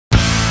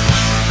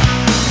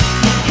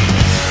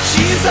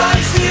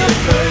a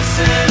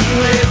person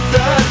with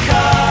the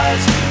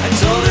cards. I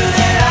told her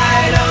that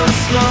I don't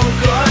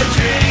smoke or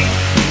drink.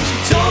 She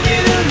told me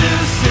to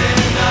loosen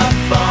up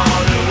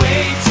on her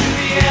way to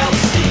the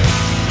LC.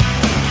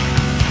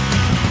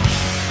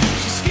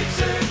 She skips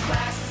her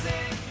classes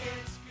and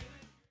gets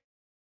good.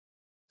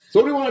 So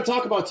what do we want to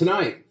talk about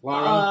tonight,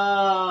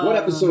 Lara? What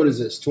episode is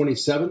this?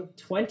 27?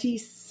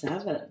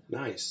 27.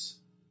 Nice.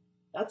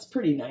 That's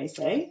pretty nice,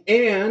 eh?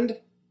 And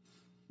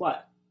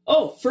What?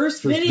 Oh,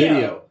 first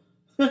video.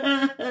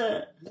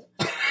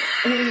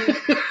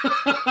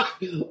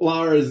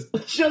 Laura's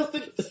just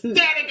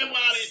ecstatic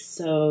about it.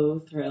 So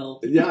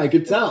thrilled. Yeah, I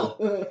could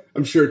tell.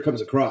 I'm sure it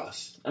comes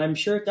across. I'm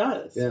sure it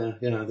does. Yeah.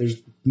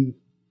 There's,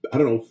 I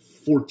don't know,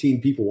 14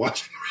 people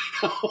watching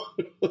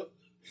right now.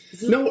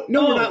 No,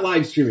 we're not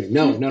live streaming.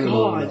 No.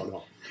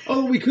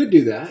 Oh, we could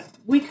do that.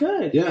 We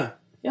could. Yeah.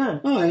 Yeah.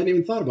 Oh, I hadn't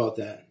even thought about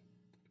that.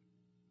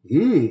 There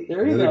you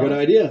Another go. good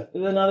idea.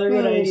 Another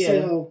good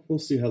idea. We'll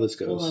see how this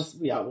goes.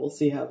 We'll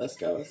see how this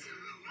goes.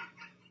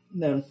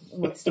 No,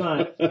 let's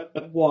not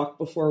walk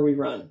before we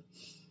run.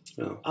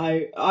 Oh.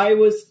 I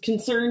was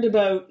concerned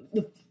about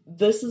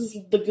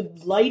the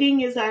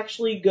lighting is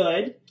actually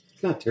good.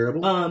 It's not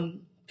terrible.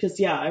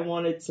 Because I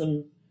wanted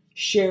some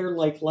share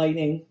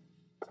lighting.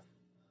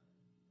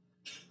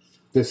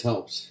 This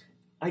helps.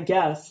 I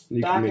guess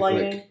You can make,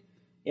 backlighting.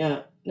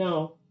 Yeah,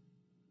 no,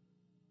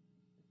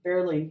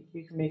 barely.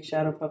 You can make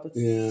shadow puppets.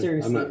 Yeah,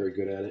 Seriously, I'm not very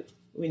good at it.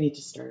 we need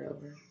to start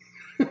over.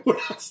 We're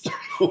not starting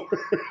over.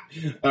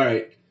 All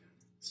right,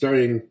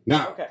 starting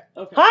now.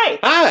 Okay. Hi.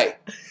 Hi.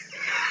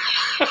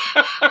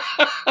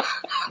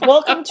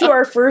 Welcome to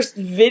our first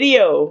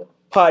video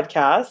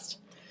podcast.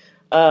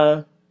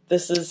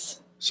 This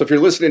is So if you're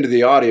listening to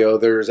the audio,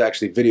 there's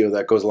actually video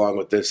that goes along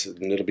with this,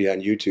 and it'll be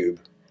on YouTube.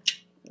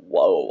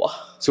 whoa,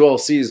 So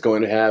LC is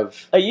going to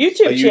have a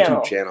YouTube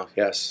channel. channel.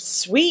 Yes.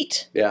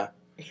 Sweet. Yeah.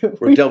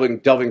 We're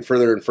delving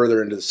further and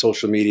further into the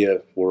social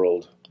media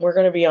world. We're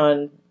going to be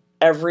on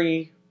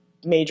every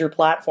major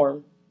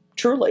platform.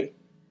 Truly.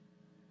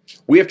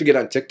 We have to get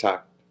on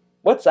TikTok.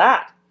 What's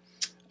that?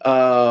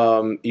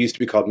 It used to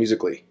be called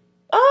Musical.ly.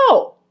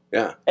 Oh.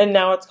 Yeah. And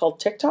now it's called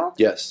TikTok?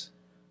 Yes.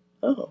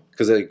 Oh.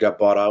 Because they got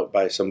bought out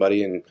by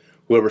somebody, and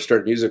whoever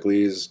started Musical.ly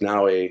is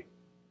now a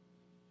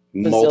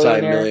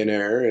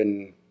multi-millionaire,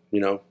 and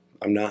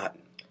I'm not.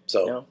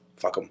 So No.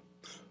 fuck them.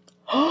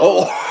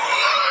 Oh.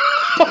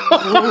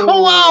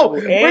 Wow!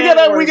 We get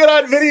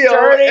on video,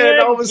 starting and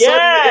all of a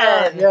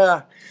again. sudden,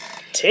 yeah.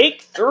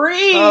 Take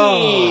 3.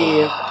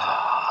 Oh.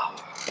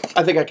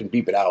 I think I can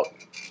beep it out.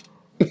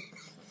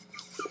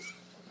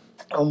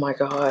 Oh my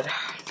god.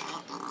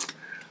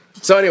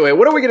 So anyway,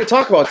 what are we going to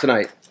talk about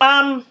tonight?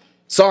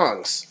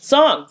 Songs.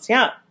 Songs,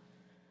 yeah.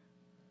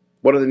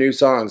 What are the new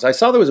songs? I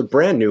saw there was a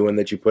brand new one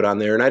that you put on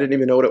there, and I didn't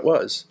even know what it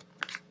was.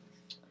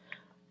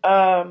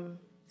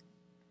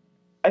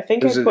 I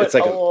think It's I put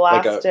like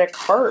Elastic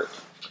Heart,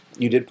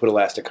 You did put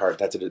Elastic Heart.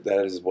 That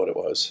is what it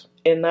was.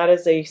 and that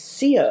is a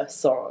Sia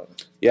song.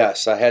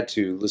 Yes, I had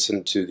to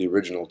listen to the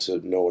original to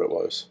know what it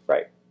was.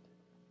 Right.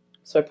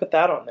 So I put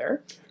that on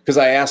there. Because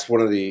I asked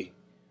one of the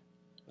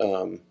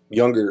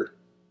younger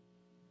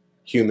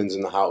humans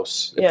in the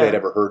house if Yeah. they'd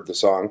ever heard the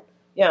song.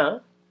 Yeah.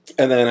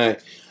 And then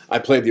I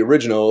played the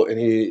original, and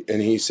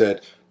he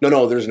said,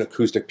 no, there's an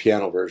acoustic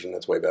piano version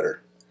that's way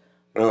better.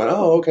 And I went,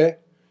 oh, okay.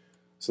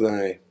 So then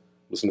I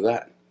listened to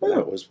that. And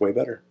that was way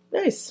better.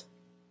 Nice.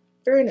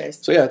 Very nice.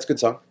 So yeah, it's a good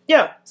song.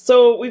 Yeah.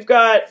 So we've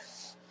got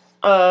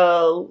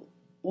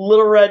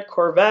Little Red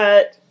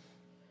Corvette,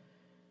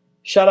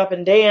 Shut Up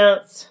and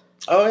Dance.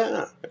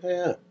 Oh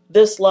yeah.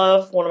 This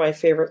Love, one of my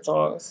favorite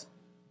songs.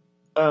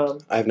 I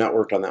have not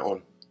worked on that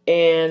one.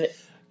 And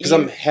Because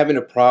I'm having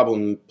a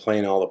problem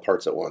playing all the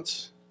parts at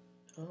once.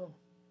 Oh,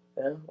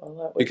 yeah. Well,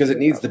 that would Because be it a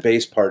needs the problem.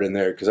 bass part in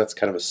there, because that's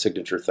kind of a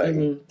signature thing.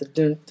 Mm-hmm. The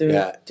dun, dun,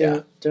 Yeah, dun,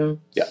 yeah.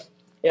 dun. Yeah.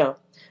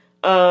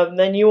 Yeah.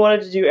 Then you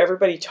wanted to do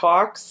Everybody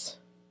Talks.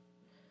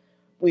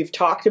 We've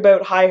talked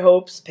about High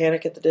Hopes,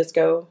 Panic at the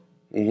Disco.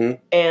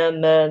 Mm-hmm.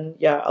 And then,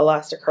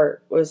 Elastic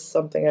Heart was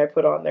something I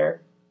put on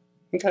there.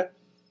 Okay.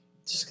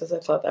 Just because I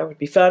thought that would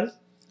be fun.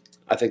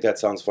 I think that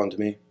sounds fun to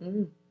me.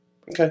 Mm.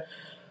 Okay.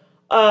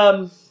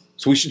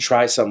 So we should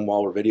try some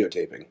while we're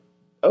videotaping.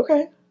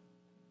 Okay.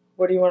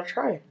 What do you want to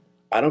try?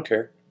 I don't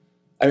care.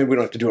 I mean, we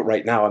don't have to do it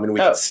right now. I mean, we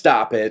can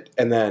stop it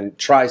and then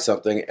try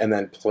something and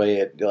then play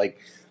it. Like,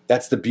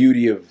 that's the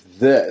beauty of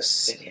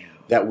this Video.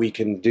 that we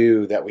can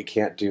do that we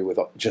can't do with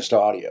just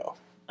audio.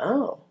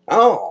 Oh.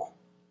 Oh.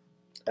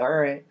 All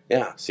right.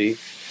 Yeah, see?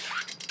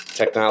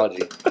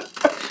 Technology.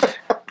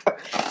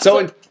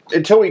 So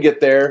until we get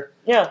there,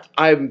 Yeah.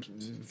 I'm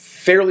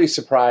fairly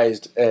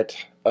surprised at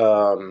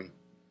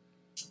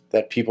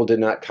that people did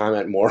not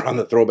comment more on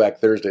the Throwback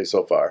Thursday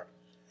so far.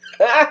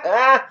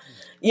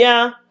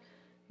 Yeah.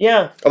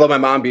 Yeah. Although my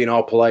mom being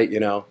all polite, you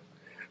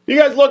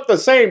guys look the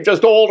same,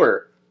 just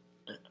older.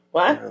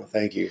 What? Oh,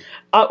 thank you.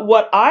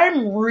 What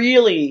I'm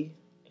really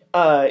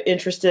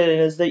interested in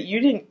is that you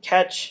didn't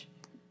catch,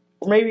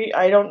 or maybe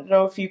I don't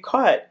know if you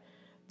caught,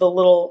 the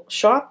little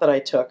shot that I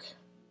took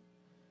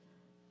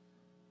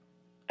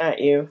at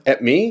you.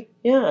 At me?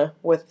 Yeah,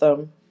 with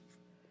them.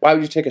 Why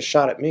would you take a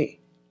shot at me?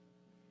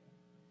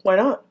 Why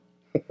not?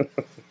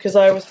 Because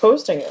I was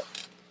posting it.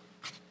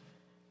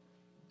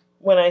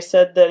 When I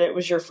said that it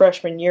was your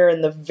freshman year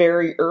in the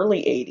very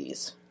early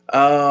 80s.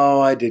 Oh,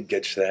 I did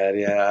get that.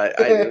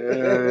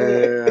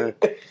 Yeah.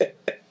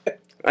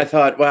 I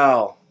thought,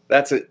 wow,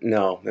 that's it.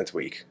 No, that's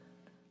weak.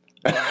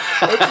 It's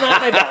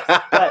not my best,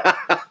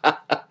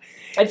 but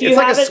if you It's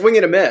like a haven't, swing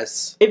and a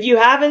miss. if you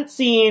haven't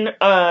seen the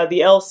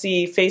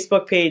LC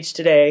Facebook page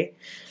today,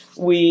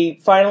 we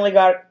finally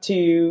got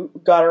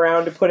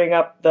around to putting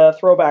up the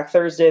Throwback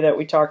Thursday that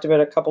we talked about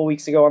a couple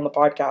weeks ago on the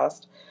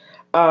podcast.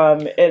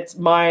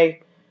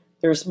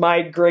 There's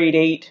my grade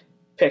 8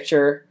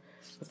 picture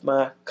with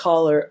my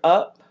collar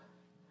up,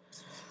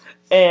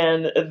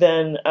 and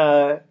then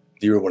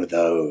You were one of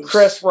those.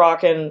 Chris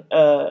rocking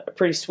a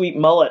pretty sweet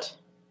mullet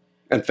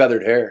And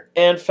feathered hair.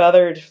 and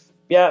feathered,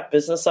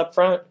 business up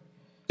front,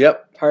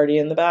 Yep. party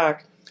in the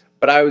back.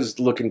 But I was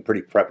looking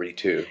pretty preppy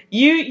too.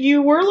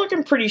 You were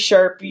looking pretty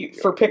sharp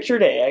for picture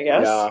day, I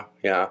guess.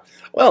 Yeah.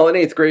 Well, in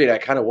 8th grade, I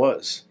kind of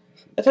was.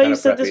 I thought you kinda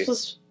said preppy. this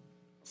was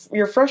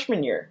your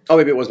freshman year. Oh,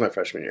 maybe it was my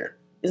freshman year.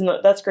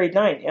 That's grade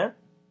 9, yeah?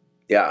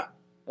 Yeah.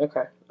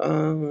 Okay.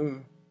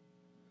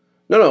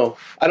 No,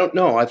 I don't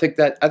know. I think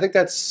that's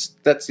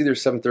either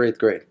 7th or 8th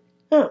grade.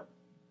 Huh.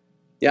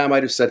 Yeah, I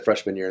might have said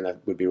freshman year, and that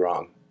would be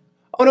wrong.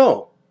 Oh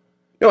no,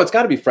 it's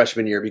got to be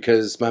freshman year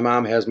because my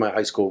mom has my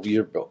high school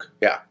yearbook.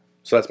 Yeah,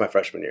 so that's my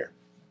freshman year.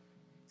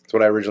 That's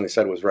what I originally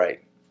said was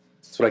right.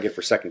 That's what I get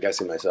for second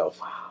guessing myself.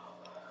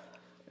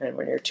 And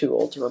when you're too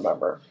old to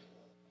remember.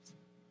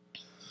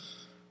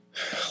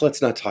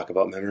 Let's not talk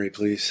about memory,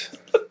 please.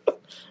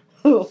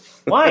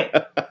 Why?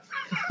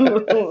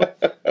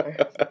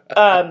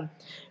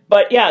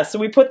 But yeah, so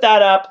we put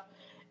that up,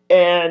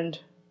 and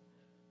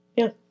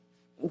yeah,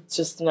 it's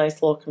just a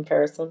nice little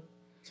comparison.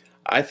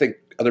 I think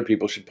other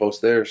people should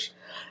post theirs.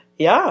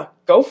 Yeah,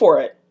 go for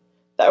it.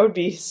 That would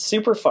be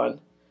super fun.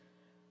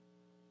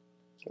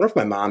 I wonder if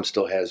my mom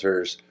still has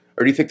hers,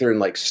 or do you think they're in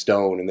like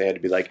stone and they had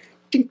to be like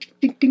ding ding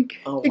ding ding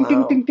Oh, ding wow.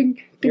 ding ding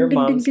ding. Your ding,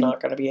 mom's ding, not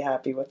going to be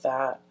happy with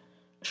that.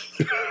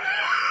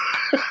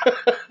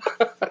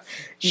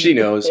 She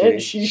knows And me.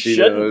 she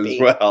shouldn't knows be.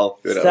 well.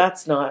 You know.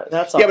 That's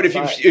Yeah, but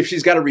if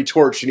she's got a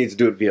retort, she needs to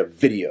do it via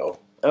video.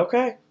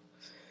 Okay.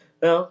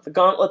 Well, the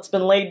gauntlet's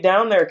been laid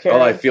down there, Karen.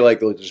 Oh, I feel like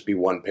there'll just be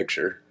one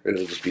picture, and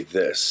it'll just be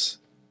this.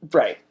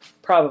 Right.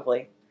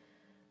 Probably.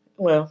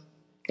 Well,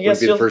 I Wouldn't guess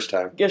be the first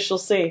time. Guess you'll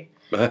see.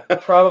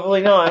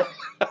 Probably not.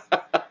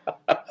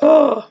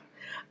 Oh.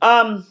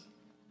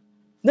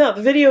 No,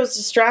 the video is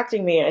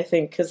distracting me, I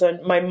think, because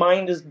my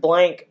mind is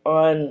blank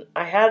on...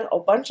 I had a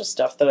bunch of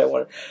stuff that I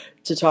wanted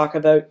to talk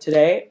about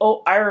today.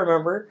 Oh, I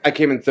remember. I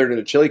came in third in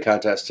a chili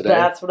contest today.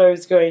 That's what I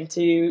was going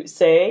to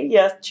say.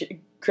 Yes,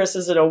 Chris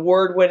is an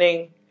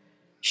award-winning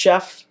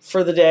chef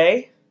for the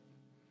day.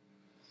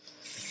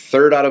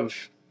 3rd out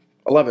of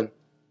 11.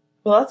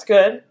 Well, that's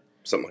good.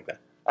 Something like that.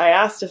 I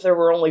asked if there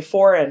were only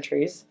 4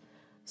 entries,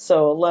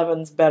 so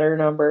 11's better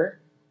number.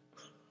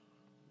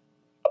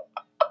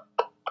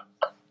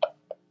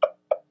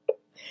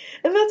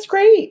 And that's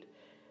great.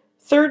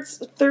 Third's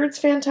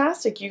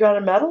fantastic. You got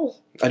a medal.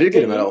 I did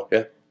get a medal,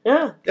 yeah.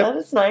 Yeah, Yep. that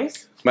is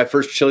nice. My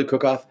first chili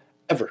cook-off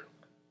ever.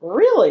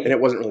 Really? And it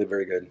wasn't really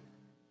very good.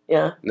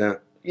 Yeah. No.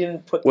 You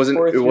didn't put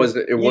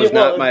It was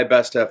not my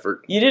best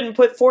effort. You didn't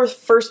put forth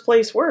first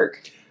place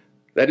work.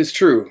 That is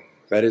true.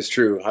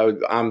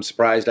 I'm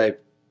surprised I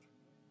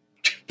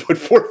put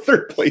forth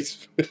 3rd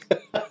place.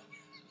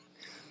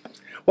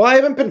 Well, I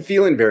haven't been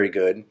feeling very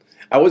good.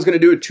 I was going to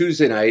do it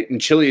Tuesday night, and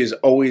chili is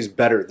always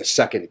better the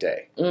second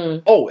day.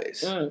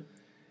 Always.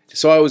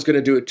 So I was going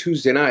to do it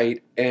Tuesday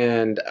night,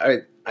 and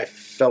I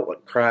felt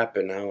like crap,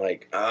 and I'm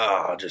like,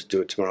 I'll just do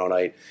it tomorrow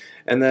night.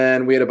 And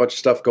then we had a bunch of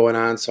stuff going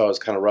on, so I was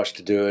kind of rushed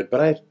to do it. But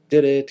I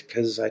did it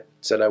because I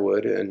said I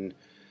would, and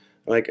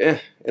I'm like, it'll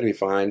be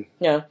fine.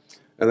 Yeah.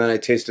 And then I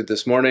tasted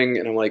this morning,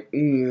 and I'm like,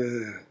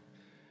 And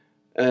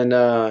then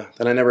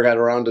I never got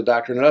around to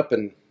doctoring it up,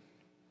 and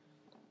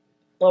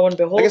Lo and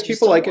behold, I guess you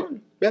people still like won.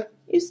 it. Yeah,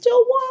 You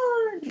still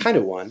won. kind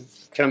of won.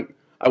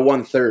 I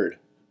won 3rd.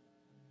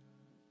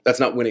 That's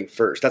not winning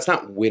first. That's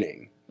not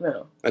winning.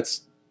 No.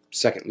 That's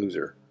second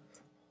loser.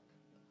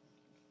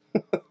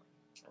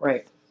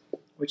 Right.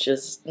 Which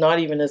is not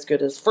even as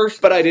good as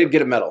first. But I did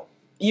get a medal.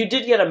 You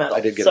did get a medal.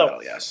 I did get so a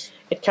medal, yes.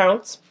 It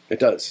counts. It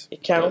does.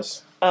 It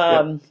counts.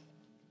 Yep.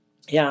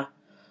 Yeah.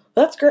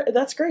 That's great.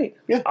 That's great.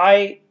 Yeah.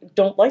 I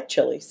don't like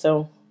chili,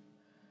 so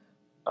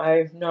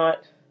I've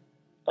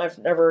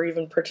never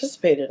even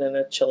participated in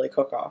a chili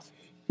cook-off.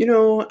 You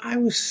know, I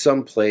was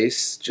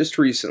someplace just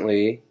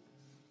recently,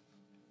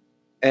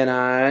 and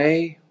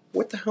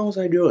what the hell was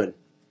I doing?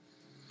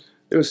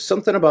 There was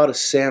something about a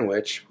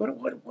sandwich. What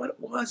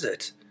was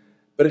it?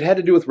 But it had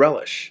to do with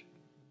relish.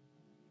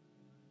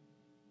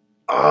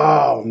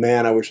 Oh,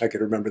 man, I wish I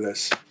could remember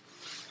this.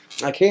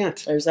 I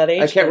can't. There's that age.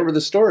 I can't thing. remember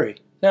the story.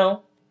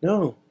 No.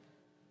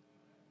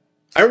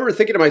 I remember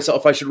thinking to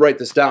myself, I should write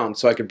this down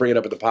so I could bring it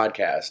up at the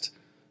podcast.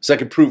 So I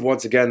can prove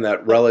once again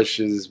that relish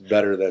is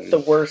better than The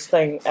worst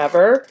thing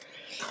ever.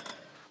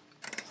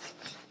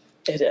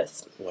 It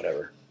is.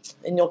 whatever.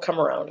 And you'll come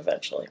around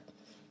eventually.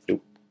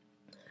 Nope.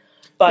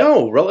 But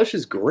No, relish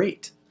is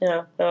great.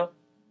 yeah, no,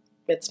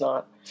 it's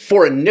not.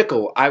 For a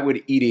nickel, I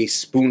would eat a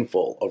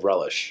spoonful of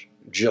relish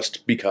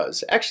just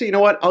because. Actually, you know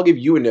what? I'll give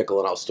you a nickel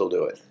and I'll still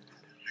do it.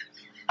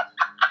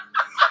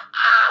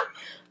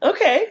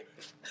 Okay.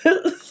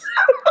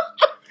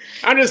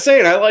 I'm just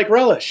saying, I like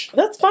relish.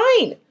 That's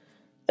fine.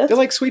 I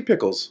like sweet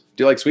pickles.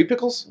 Do you like sweet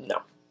pickles?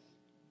 No.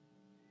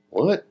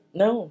 What?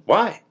 No.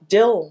 Why?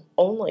 Dill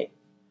only.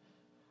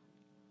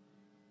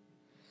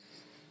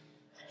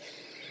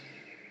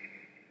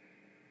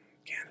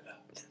 Canada.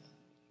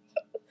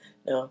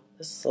 No,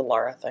 this is a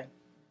Lara thing.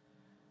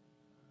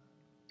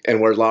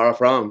 And where's Lara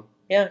from?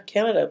 Yeah,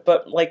 Canada.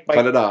 But like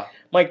Canada.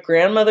 my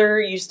grandmother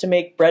used to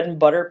make bread and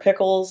butter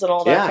pickles and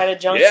all that kind of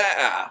junk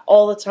Yeah.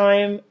 all the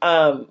time.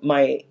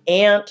 My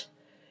aunt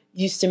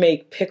used to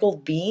make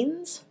pickled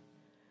beans,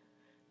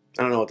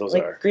 I don't know what those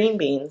like are. green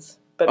beans,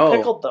 but Oh.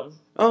 pickled them.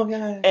 Oh, yeah. I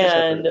guess I've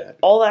heard And of that.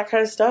 all that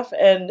kind of stuff.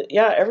 And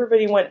yeah,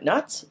 everybody went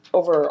nuts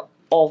over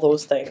all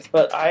those things.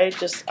 But I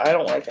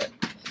don't like it.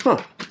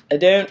 Huh. I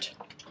don't.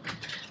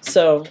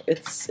 So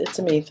it's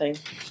a me thing.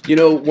 You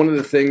know, one of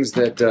the things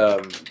that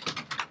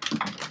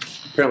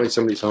apparently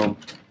somebody's home.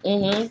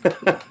 Mm-hmm.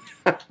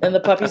 And the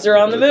puppies are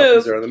on the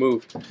puppies move. are on the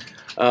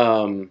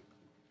move.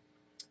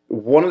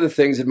 One of the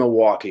things in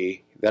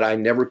Milwaukee that I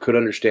never could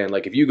understand,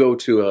 like if you go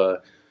to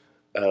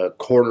a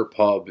corner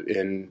pub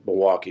in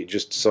Milwaukee,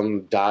 just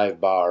some dive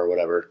bar or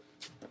whatever,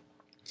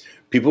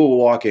 people will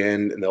walk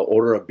in and they'll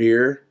order a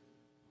beer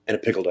and a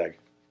pickled egg.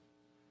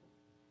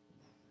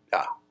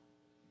 Yeah.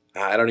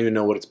 I don't even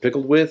know what it's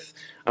pickled with.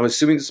 I'm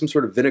assuming it's some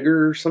sort of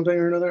vinegar or something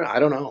or another. I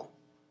don't know.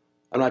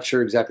 I'm not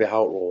sure exactly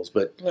how it rolls,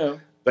 but No.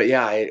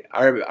 yeah, I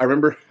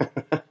remember.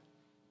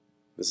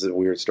 This is a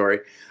weird story.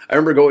 I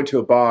remember going to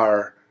a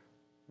bar.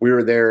 We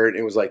were there, and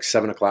it was like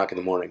 7 o'clock in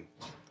the morning.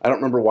 I don't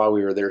remember why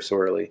we were there so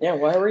early. Yeah,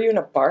 why were you in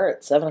a bar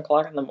at 7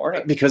 o'clock in the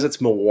morning? Because it's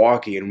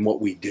Milwaukee and what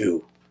we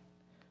do.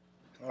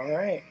 All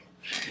right.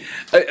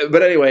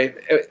 But anyway,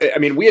 I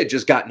mean, we had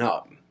just gotten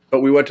up, but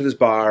we went to this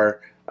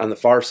bar on the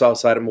far south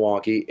side of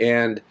Milwaukee,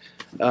 and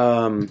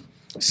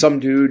some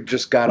dude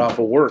just got off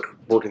of work,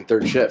 working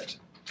third shift.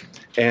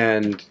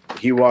 And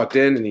he walked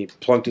in and he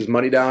plunked his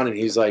money down and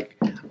he's like,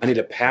 I need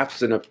a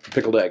Pabst and a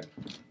pickled egg.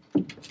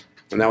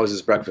 And that was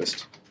his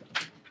breakfast.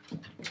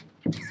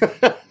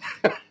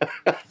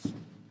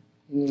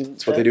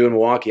 That's what they do in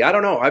Milwaukee. I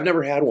don't know. I've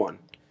never had one.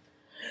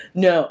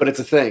 No. But it's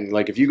a thing.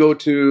 Like if you go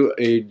to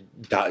a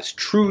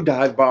true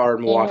dive bar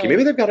in Milwaukee,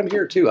 maybe they've got them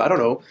here too. I don't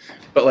know.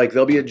 But like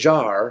there'll be a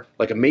jar,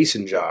 like a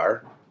mason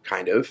jar,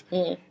 kind of,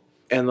 and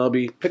there'll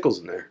be pickles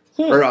in there.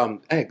 Or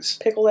eggs.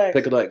 Pickled eggs.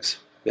 Pickled eggs.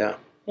 Yeah.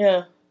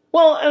 Yeah.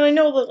 Well, and I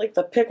know that like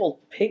the pickled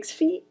pig's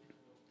feet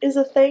is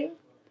a thing.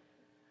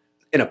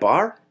 In a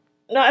bar?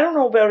 No, I don't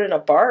know about in a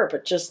bar,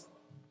 but just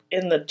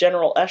in the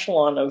general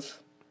echelon of...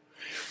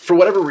 For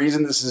whatever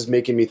reason, this is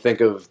making me think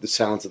of The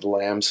Silence of the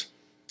Lambs.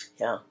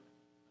 Yeah.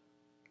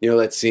 You know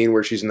that scene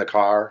where she's in the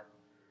car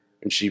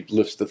and she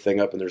lifts the thing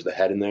up and there's the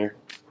head in there?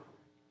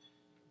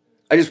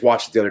 I just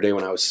watched it the other day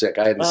when I was sick.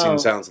 I hadn't seen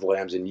Silence of the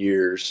Lambs in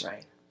years.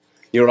 Right.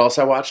 You know what else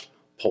I watched?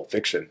 Pulp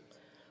Fiction.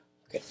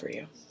 Good for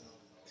you.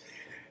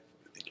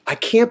 I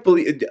can't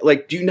believe...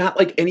 Like, do you not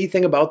like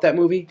anything about that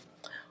movie?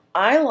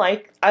 I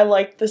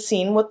like the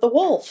scene with the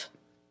wolf.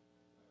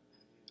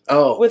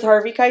 Oh. With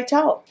Harvey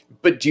Keitel.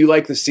 But do you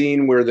like the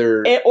scene where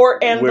they're... And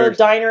where- the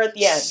diner at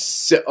the end.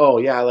 Oh,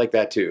 yeah, I like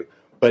that too.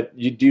 But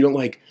you don't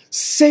like,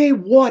 say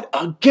what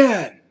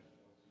again?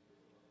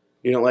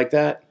 You don't like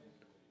that?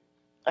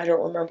 I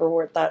don't remember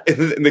where that...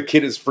 And the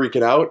kid is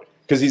freaking out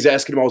because he's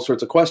asking him all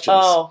sorts of questions.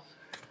 Oh.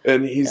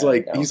 And he's Yeah,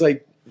 like, no.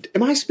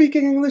 am I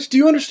speaking English? Do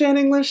you understand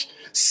English?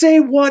 Say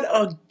what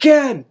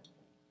again?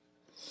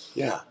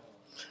 Yeah.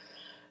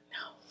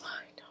 No,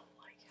 I don't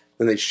like it.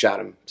 And they shot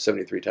him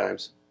 73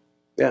 times.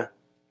 Yeah.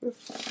 I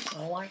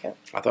don't like it.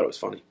 I thought it was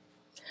funny.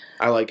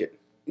 I like it.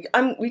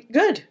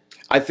 Good.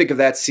 I think of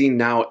that scene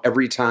now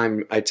every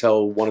time I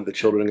tell one of the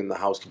children in the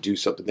house to do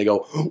something. They go,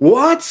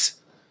 what?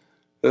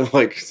 They're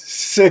like,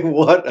 say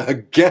what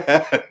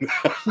again?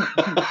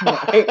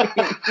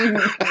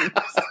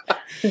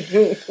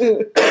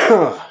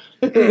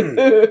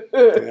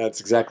 That's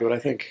exactly what I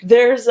think.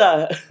 There was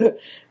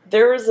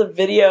a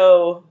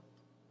video,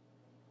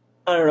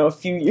 I don't know, a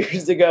few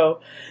years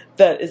ago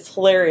that is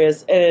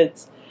hilarious, and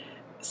it's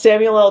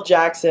Samuel L.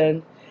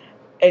 Jackson,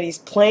 and he's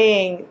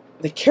playing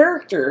the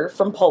character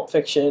from Pulp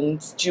Fiction,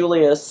 it's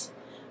Julius.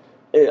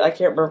 I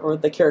can't remember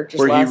the character's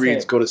Where he last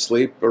reads name. Go to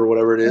Sleep or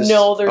whatever it is.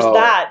 No, there's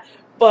that.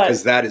 But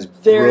Because that is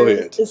there-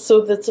 brilliant.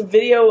 So that's a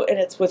video, and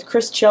it's with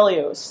Chris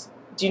Chelios.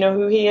 Do you know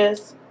who he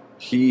is?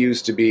 He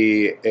used to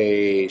be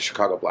a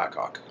Chicago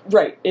Blackhawk.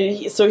 Right.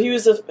 So he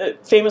was a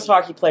famous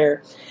hockey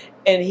player,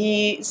 and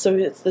so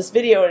it's this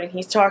video, and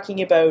he's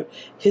talking about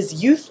this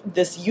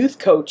youth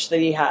coach that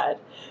he had,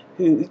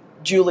 who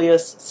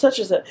Julius,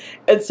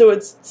 and so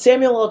it's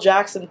Samuel L.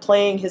 Jackson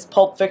playing his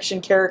Pulp Fiction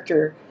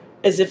character,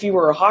 as if he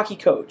were a hockey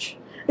coach.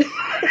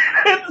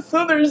 And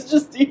so there's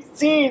just these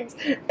scenes,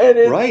 and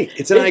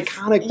it's an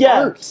iconic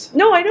part.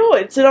 No, I know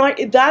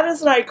that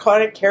is an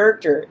iconic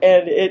character,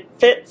 and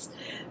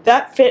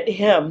that fit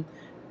him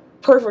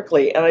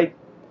perfectly, and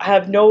I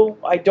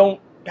don't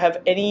have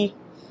any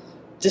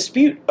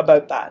dispute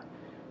about that.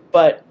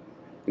 But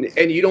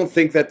and you don't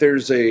think that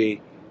there's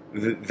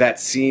that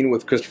scene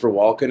with Christopher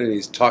Walken and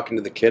he's talking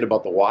to the kid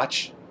about the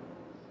watch?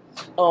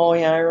 Oh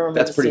yeah, I remember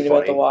That's the pretty scene funny.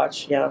 about the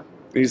watch. Yeah, And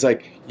he's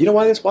like, you know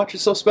why this watch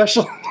is so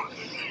special?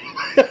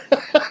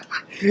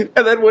 And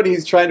then when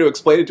he's trying to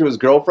explain it to his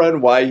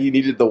girlfriend why he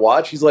needed the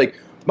watch, he's like,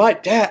 my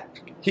dad,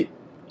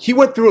 he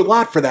went through a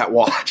lot for that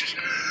watch.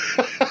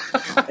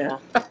 yeah.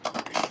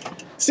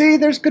 See,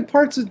 there's good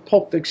parts of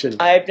Pulp Fiction.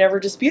 I've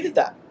never disputed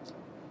that.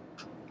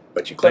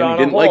 But you claim on you a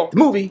didn't whole- like the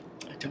movie.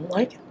 I don't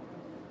like it.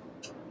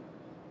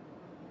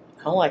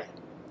 I don't like it.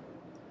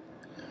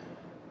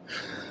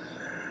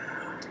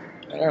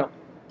 I don't know.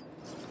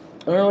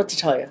 I don't know what to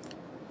tell you.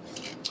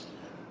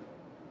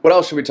 What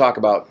else should we talk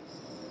about?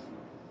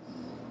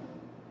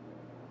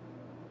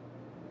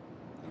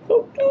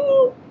 Oh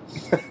no!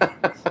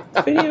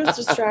 The video's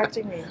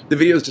distracting me. The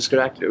video's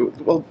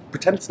distracted. Well,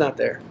 pretend it's not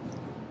there.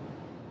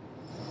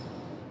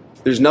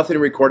 There's nothing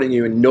recording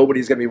you, and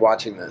nobody's going to be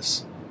watching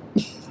this.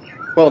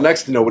 Well,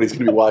 next to nobody's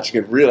going to be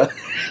watching it, really.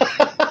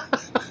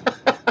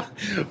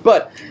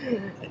 But,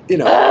 you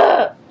know,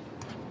 I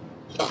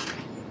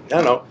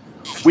don't know.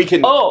 We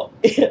can. Oh,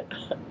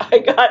 I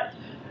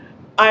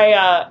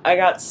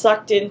got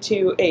sucked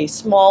into a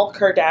small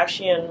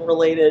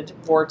Kardashian-related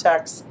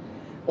vortex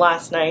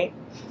last night.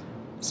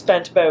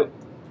 Spent about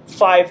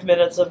 5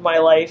 minutes of my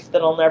life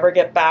that I'll never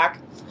get back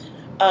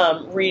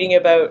reading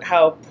about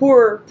how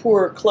poor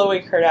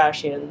Khloe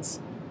Kardashian's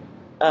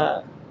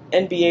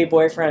NBA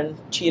boyfriend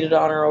cheated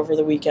on her over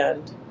the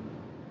weekend.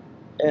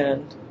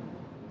 And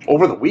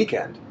Over the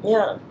weekend?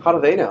 yeah, How do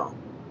they know?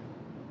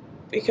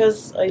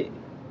 because I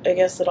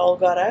guess it all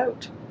got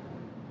out.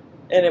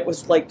 And it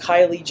was like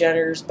Kylie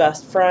Jenner's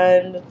best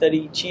friend that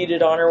he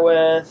cheated on her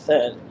with,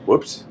 and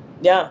Whoops.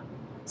 yeah.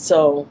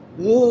 So,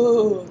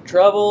 ooh,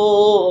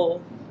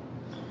 trouble.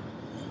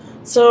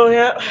 So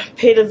yeah,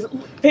 paid a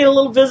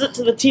little visit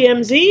to the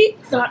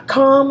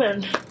TMZ.com,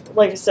 and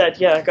like I said,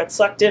 yeah, I got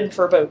sucked in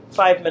for about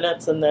 5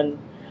 minutes and then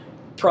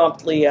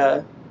promptly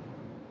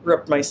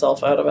ripped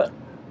myself out of it.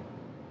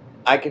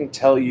 I can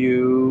tell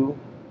you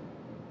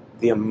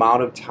the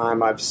amount of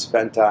time I've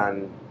spent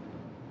on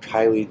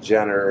Kylie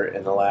Jenner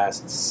in the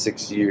last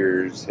 6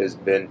 years has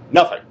been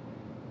nothing.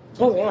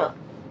 Oh yeah.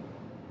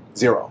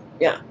 0.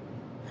 Yeah.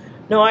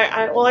 No,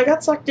 I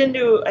got sucked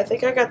into, I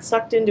think I got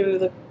sucked into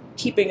the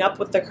keeping up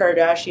with the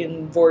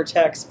Kardashian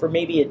vortex for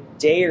maybe a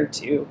day or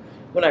two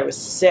when I was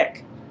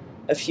sick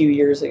a few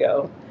years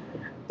ago.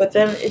 But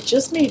then it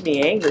just made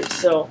me angry,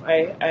 so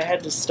I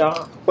had to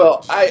stop.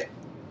 Well,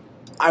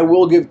 I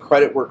will give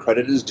credit where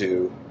credit is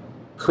due.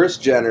 Kris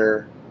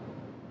Jenner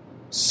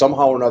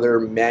somehow or another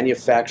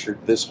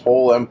manufactured this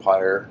whole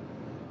empire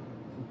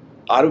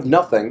out of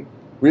nothing,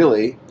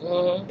 really.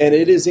 Mm-hmm. And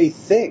it is a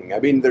thing. I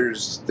mean,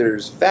 there's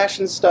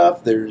fashion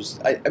stuff. I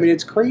mean,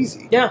 it's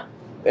crazy. Yeah.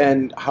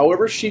 And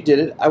however she did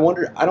it, I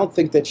don't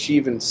think that she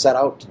even set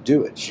out to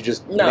do it. She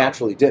just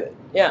naturally did it.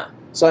 Yeah.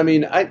 So, I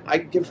mean, I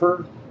give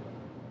her,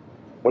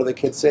 what do the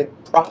kids say?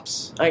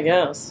 Props. I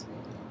guess.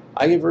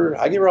 I give her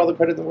all the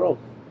credit in the world.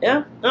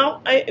 Yeah.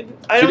 No, I She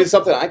don't. did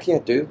something I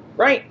can't do.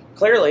 Right.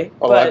 Clearly.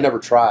 Although I've never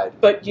tried.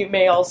 But you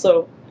may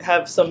also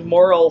have some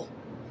moral.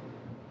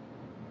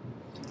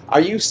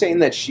 Are you saying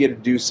that she had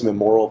to do some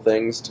immoral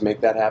things to make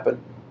that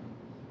happen?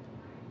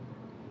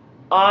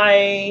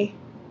 I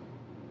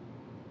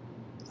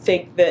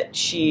think that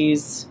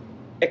she's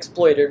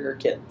exploited her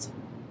kids.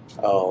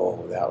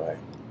 Oh, that way.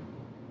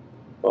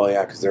 Well,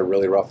 yeah, because they're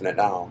really roughing it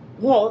now.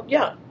 Well,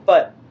 yeah,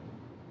 but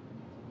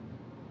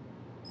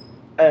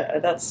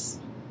that's.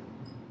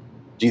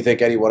 Do you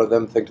think any one of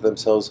them think to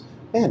themselves,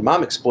 man,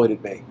 Mom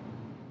exploited me?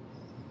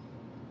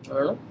 I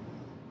don't know.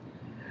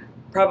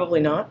 Probably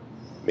not.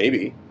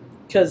 Maybe.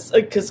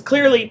 Because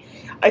clearly,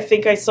 I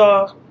think I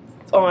saw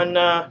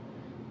on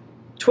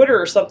Twitter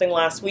or something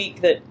last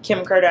week that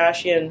Kim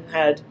Kardashian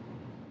had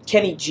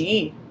Kenny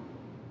G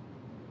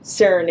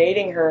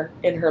serenading her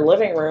in her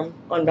living room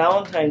on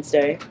Valentine's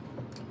Day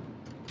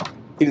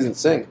He doesn't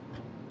sing.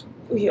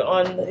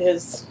 on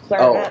his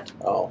clarinet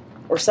Oh.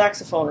 or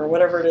saxophone or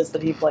whatever it is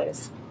that he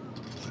plays.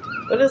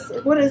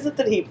 What is it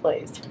that he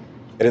plays?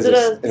 It is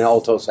Is it an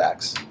alto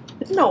sax.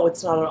 No,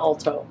 it's not an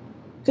alto.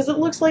 Because it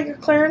looks like a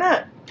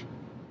clarinet.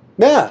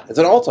 Yeah, it's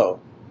an alto.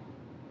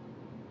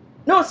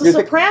 No, it's a You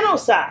think- soprano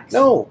sax.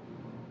 No.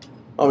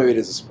 Oh, maybe it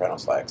is a soprano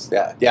sax.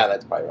 Yeah,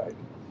 that's probably right.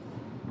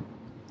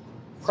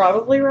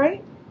 Probably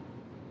right?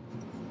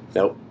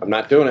 Nope, I'm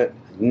not doing it.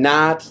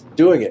 Not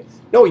doing it.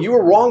 No, you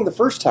were wrong the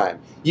first time.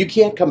 You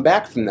can't come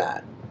back from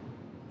that.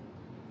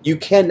 You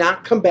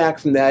cannot come back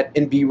from that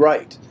and be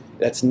right.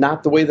 That's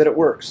not the way that it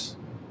works.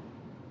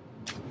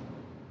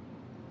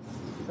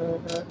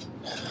 Google.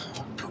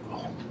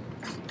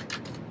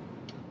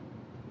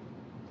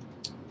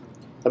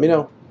 Let me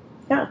know.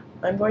 Yeah,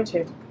 I'm going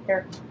to.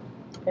 Here.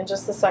 In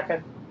just a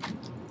second.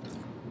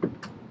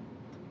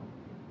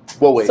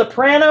 Well, wait.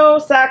 Soprano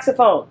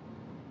saxophone.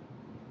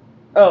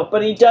 Oh,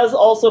 but he does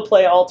also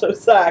play alto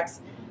sax,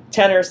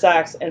 tenor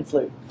sax, and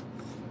flute.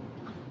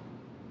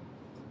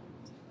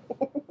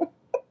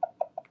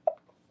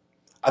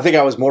 I think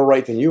I was more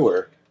right than you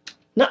were.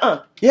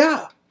 Nuh-uh.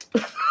 Yeah.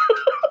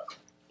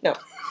 No.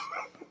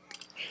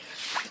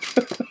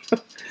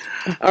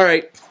 All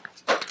right.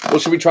 Well,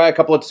 should we try a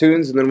couple of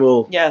tunes and then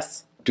we'll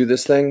Yes. do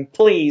this thing?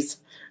 Please.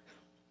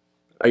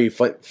 Are you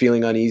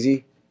feeling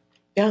uneasy?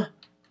 Yeah.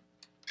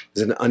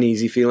 Is it an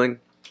uneasy feeling?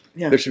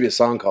 Yeah. There should be a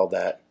song called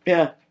that.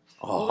 Yeah.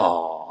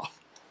 Oh.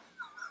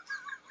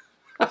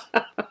 All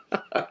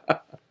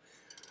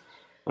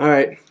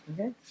right.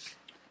 Okay.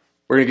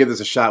 We're going to give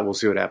this a shot. We'll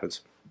see what happens.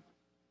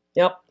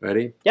 Yep.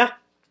 Ready? Yeah.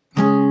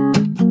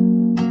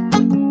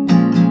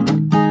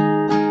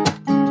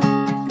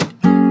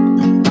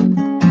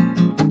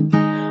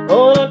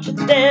 Oh, don't you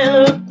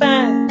dare look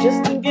back.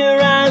 Just keep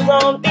your eyes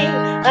on me.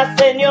 I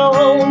said you're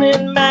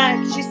holding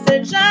back. She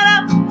said, shut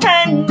up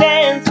and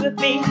dance with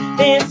me.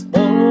 This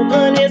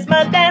woman is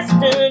my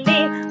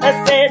destiny.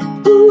 I said,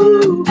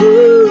 ooh,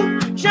 ooh,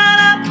 shut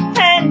up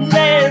and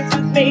dance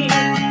with me.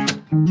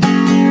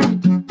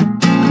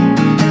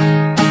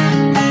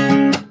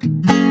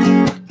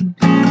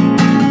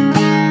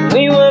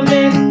 We were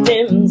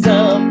victims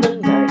of the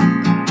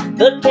night,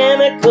 the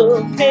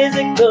chemical,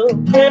 physical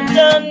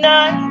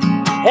kryptonite,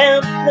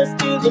 helpless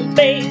to the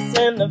face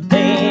and the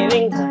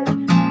fading light.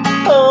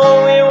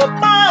 Oh, we were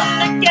born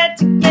to get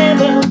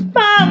together,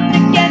 born to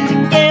get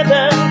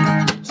together.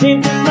 She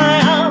took my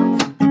arm,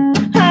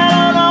 I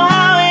don't know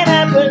how it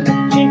happened.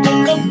 She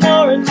took the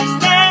floor and she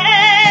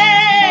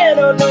said,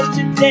 oh, don't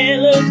you dare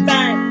look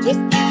back,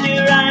 just keep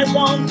your eyes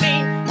on me.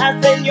 I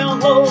said, you're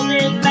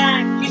holding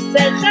back. She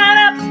said, shut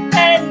up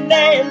and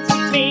dance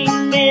with me.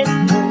 This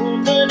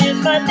woman is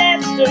my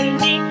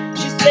destiny.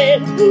 She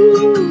said,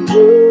 ooh,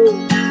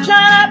 ooh,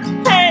 shut up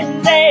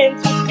and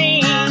dance with me.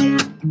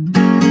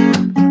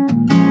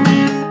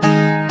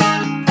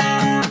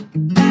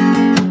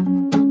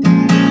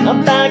 A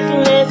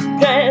backless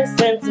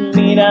dress and some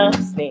meat-up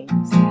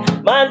sneaks,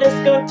 my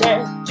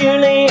discotheque,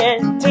 Juliet,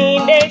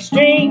 teenage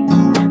dreams.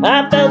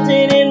 I felt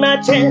it in my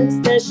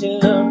chest as she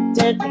looked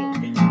at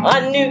me.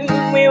 I knew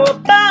we were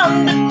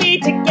bound to be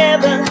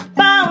together,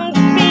 bound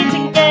to be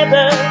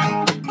together.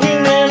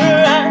 In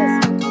her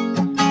eyes,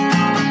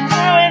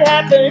 how it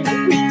happened,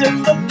 we took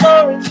the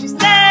floor and she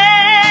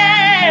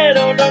said,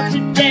 oh, don't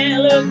you dare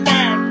look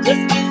back,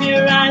 just keep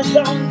your eyes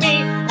on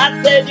me.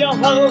 I said, you're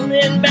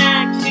holding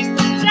back. She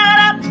said, shut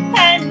up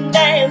and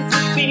dance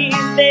with me.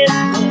 This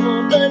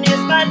woman is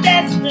my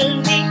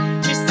destiny.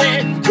 She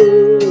said,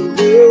 ooh,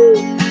 ooh,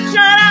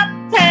 shut up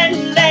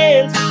and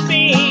dance with me.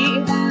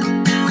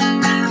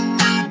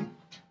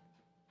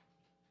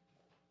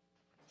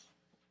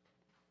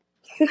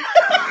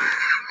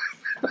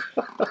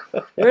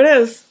 There it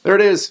is. There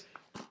it is.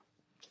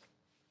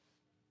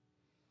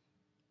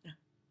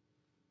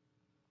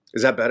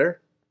 Is that better?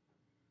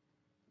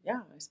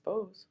 Yeah, I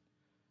suppose.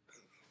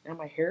 Now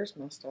my hair's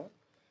messed up.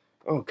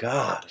 Oh,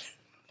 God.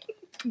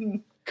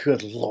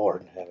 Good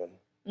Lord in heaven.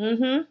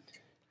 Mm-hmm.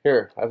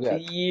 Here, I've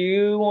got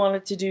You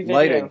wanted to do video.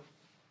 lighting.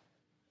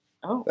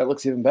 Oh, That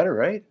looks even better,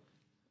 right?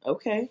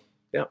 okay.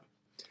 Yeah.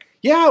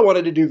 Yeah, I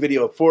wanted to do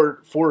video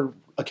for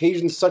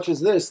occasions such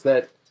as this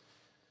that,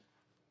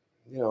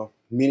 you know,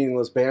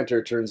 meaningless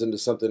banter turns into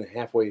something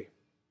halfway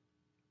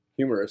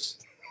humorous.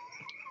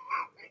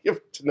 To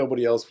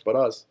nobody else but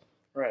us.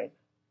 Right.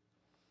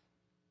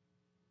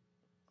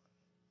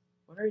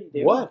 What are you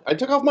doing? What? I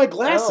took off my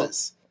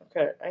glasses.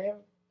 Okay, I have...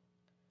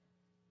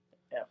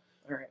 Yeah,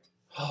 alright.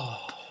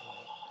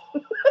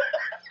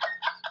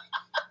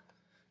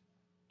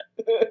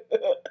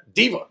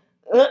 Diva.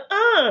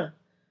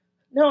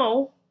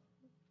 No.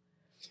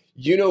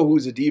 You know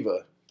who's a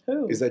diva?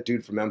 Who? Is that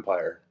dude from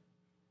Empire.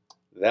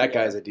 That Yeah.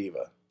 guy's a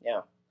diva.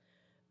 Yeah.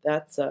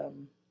 That's,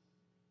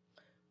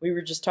 we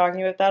were just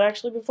talking about that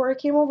actually before I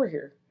came over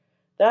here.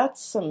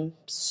 That's some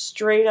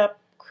straight up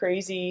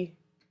crazy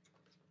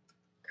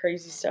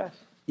stuff.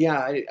 Yeah,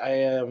 I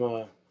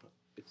am.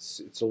 It's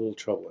a little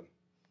troubling.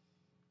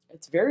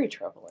 It's very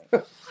troubling.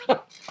 A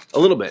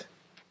little bit,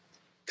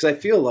 because I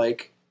feel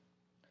like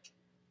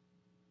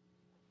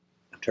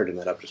I'm turning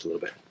that up just a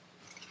little bit.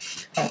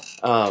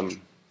 I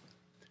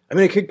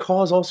mean, it could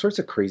cause all sorts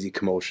of crazy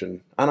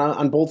commotion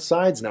on both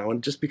sides now,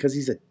 and just because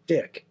he's a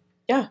dick.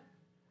 Yeah.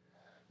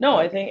 No,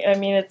 I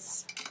mean,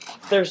 it's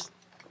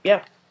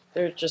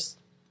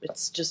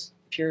just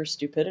pure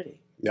stupidity.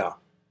 Yeah.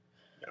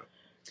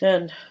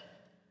 And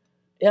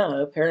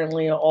yeah,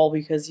 apparently all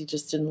because he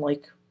just didn't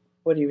like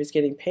what he was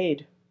getting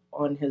paid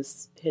on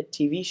his hit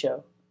TV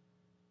show.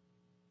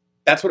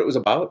 That's what it was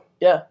about?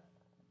 Yeah.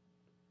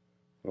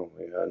 Oh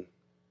my God.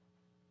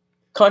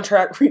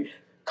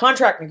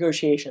 Contract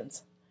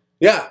negotiations.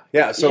 Yeah.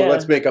 So Yeah.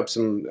 let's make up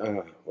some,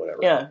 whatever.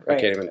 Yeah, right.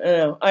 I can't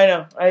even. I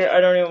know.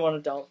 I don't even want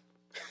to delve.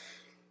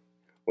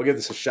 We'll give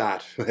this a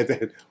shot.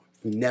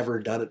 Never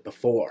done it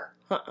before.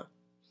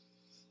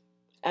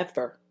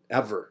 Ever.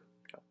 Ever.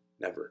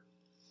 Never.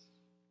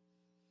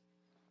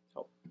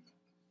 Oh.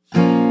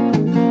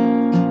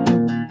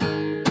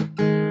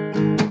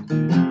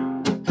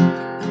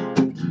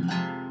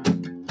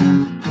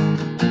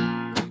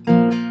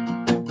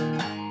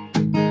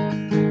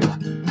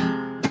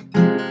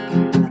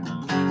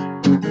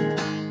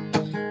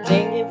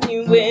 Take, if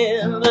you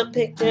will, a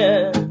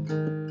picture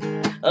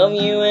of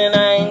you and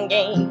I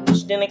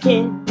engaged in a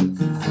kiss.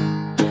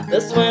 The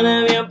sweat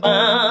of your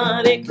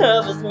body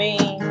covers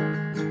me.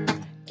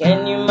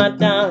 Can you, my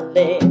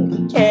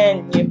darling,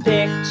 can you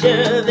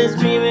picture this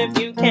dream if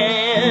you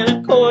can?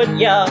 A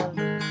courtyard,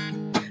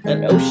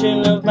 an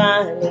ocean of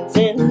violets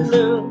in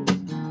bloom,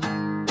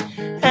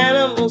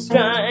 animals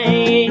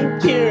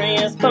trying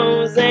curious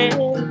poses.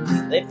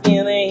 They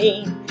feel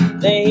the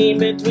heat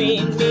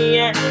between me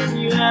and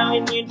you,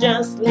 and you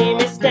just leave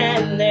me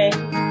standing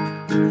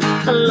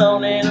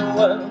alone in a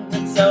world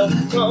that's so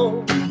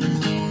cold.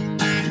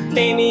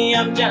 Maybe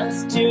I'm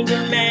just too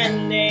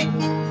demanding.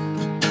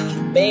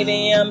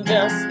 Maybe I'm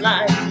just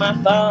like my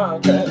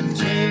father,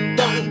 too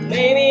cold.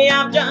 Maybe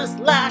I'm just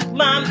like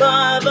my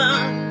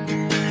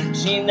mother.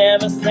 She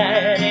never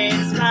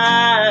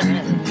satisfied.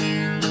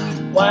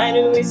 Why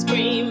do we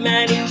scream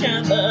at each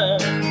other?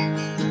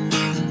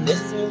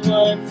 This is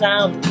what it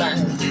sounds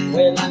like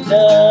when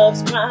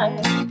love's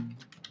crying.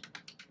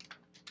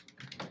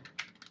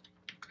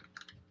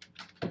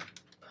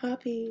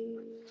 Puppy.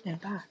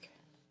 And back.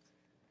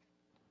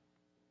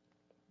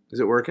 Is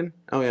it working?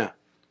 Oh, yeah.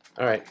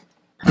 All right.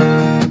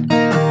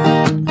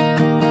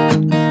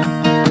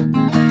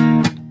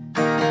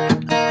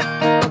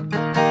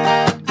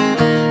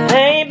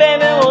 Hey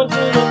baby, won't you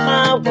look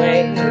my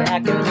way? I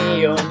can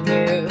be your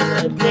new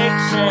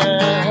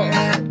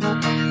addiction.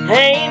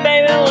 Hey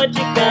baby, what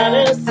you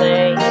gotta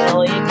say?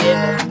 All you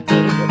give me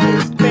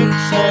is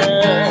fiction.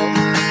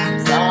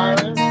 Sorry,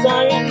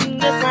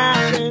 this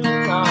happens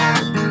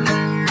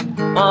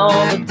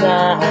all the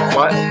time.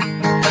 What?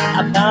 I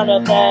found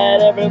out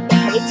that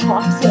everybody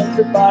talks,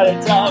 everybody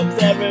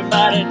talks,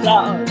 everybody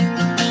talks.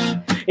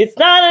 It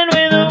started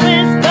with a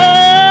whisper,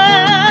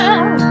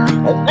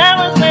 and that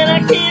was when I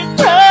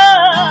kissed her.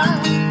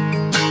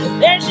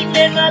 And then she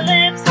made my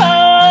lips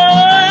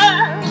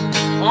hard.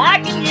 I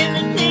can get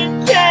the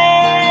picture.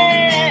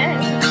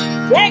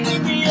 Take me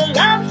to your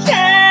love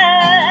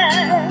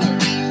shack.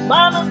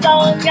 Mama's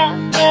always got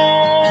me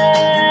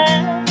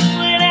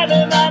when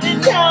everybody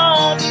talks.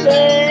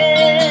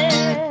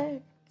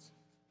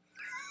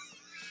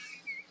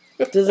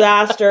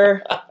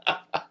 Disaster.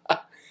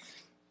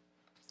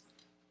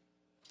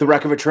 The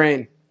wreck of a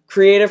train.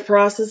 Creative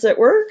process at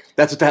work?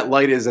 That's what that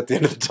light is at the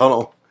end of the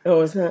tunnel. Oh,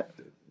 is that?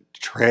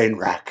 Train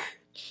wreck.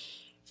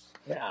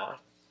 Yeah.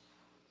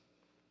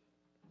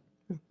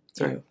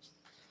 Sorry.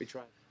 We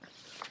tried.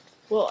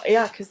 Well,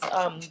 yeah, because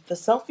the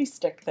selfie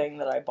stick thing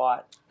that I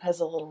bought has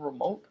a little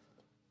remote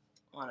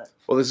on it.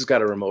 Well, this has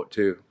got a remote,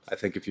 too. I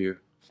think if you...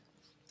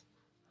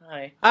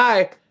 Hi.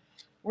 Hi!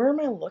 Where am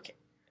I looking?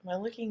 Am I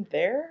looking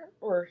there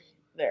or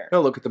there?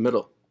 No, look at the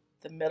middle.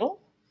 The middle?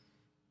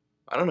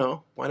 I don't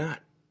know. Why not?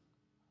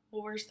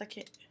 Well, where's the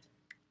kid?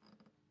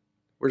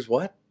 Where's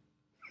what?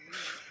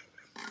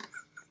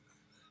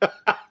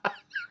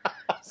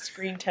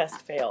 Screen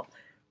test fail.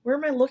 Where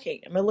am I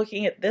looking? Am I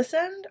looking at this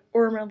end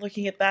or am I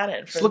looking at that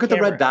end? Just look at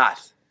the red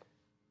dot.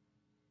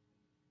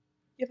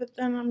 Yeah, but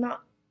then I'm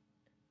not.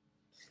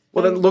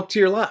 Well, then look to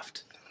your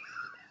left.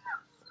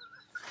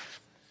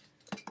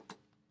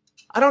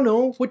 I don't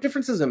know. What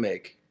difference does it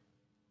make?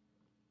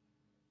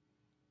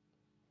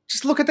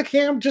 Just look at the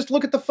cam. Just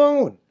look at the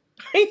phone.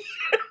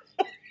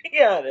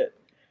 Got it.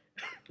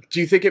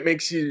 Do you think it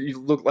makes you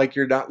look like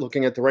you're not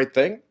looking at the right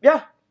thing?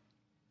 Yeah,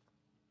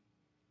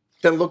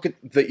 Then look at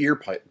the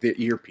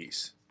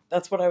earpiece.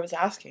 that's what I was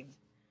asking.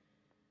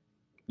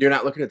 You're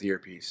not looking at the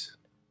earpiece.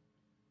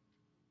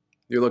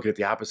 You're looking at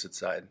the opposite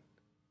side.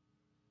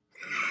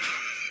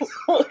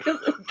 Because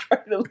I'm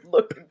trying to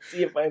look and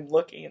see if I'm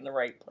looking in the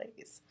right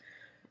place.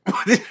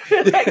 I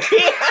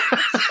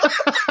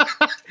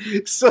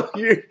can't. So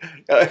you're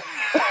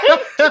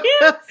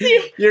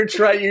you're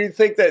trying. You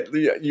think that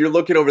you're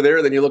looking over there,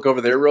 and then you look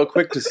over there real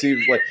quick to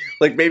see,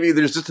 like maybe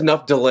there's just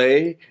enough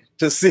delay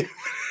to see.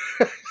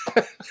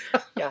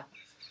 Yeah.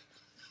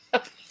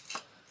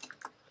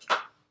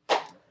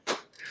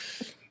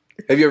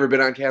 Have you ever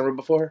been on camera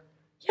before?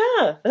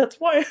 Yeah, that's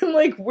why I'm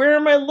like, where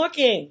am I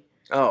looking?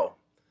 Oh,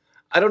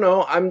 I don't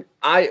know.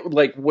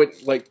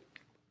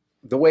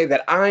 The way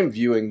that I'm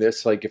viewing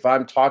this, like if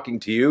I'm talking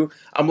to you,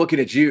 I'm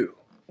looking at you.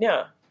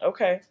 Yeah,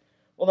 okay.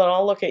 Well, then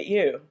I'll look at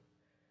you.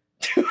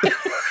 I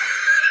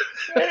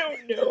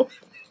don't know.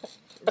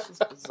 This is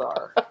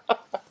bizarre.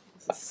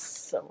 This is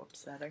so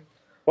upsetting.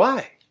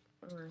 Why?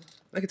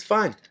 Like it's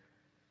fine.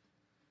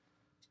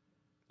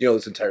 You know,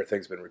 this entire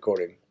thing's been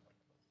recording.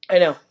 I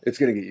know. It's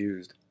gonna get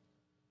used.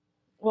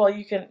 Well,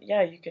 you can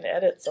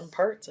edit some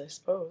parts, I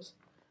suppose.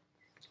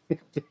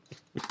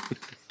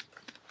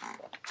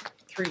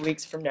 3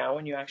 weeks from now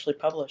when you actually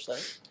publish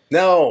this.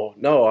 No,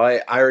 I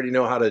already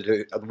know how to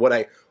do what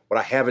I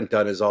haven't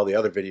done is all the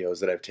other videos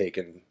that I've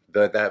taken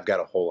that I've got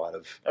a whole lot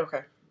of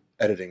Okay.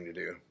 editing to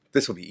do.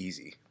 This will be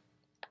easy.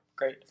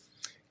 Great.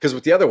 Because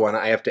with the other one,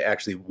 I have to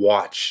actually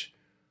watch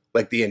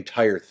like the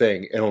entire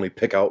thing and only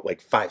pick out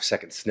like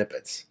 5-second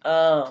snippets.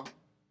 Oh.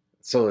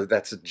 So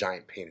that's a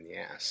giant pain in the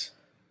ass.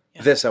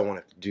 Yeah. This, I won't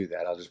have to do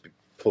that. I'll just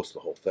post the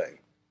whole thing.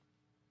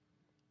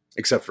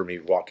 Except for me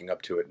walking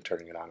up to it and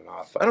turning it on and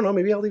off. I don't know.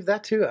 Maybe I'll leave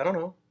that too. I don't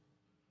know.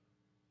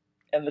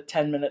 And the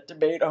 10-minute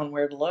debate on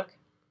where to look.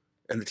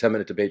 And the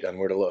 10-minute debate on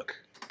where to look.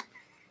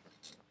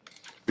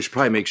 We should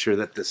probably make sure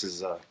that this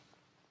is loud.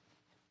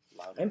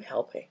 I'm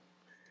helping.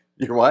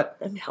 You're what?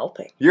 I'm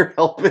helping. You're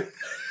helping.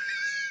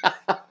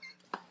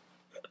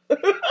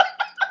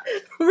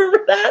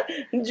 Remember that?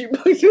 Yay!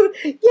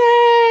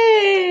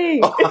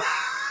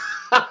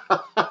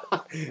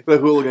 The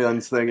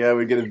hooligans thing. Yeah,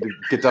 we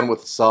get done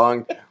with the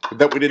song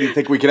that we didn't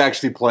think we could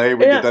actually play.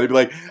 We get done and be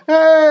like,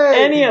 hey!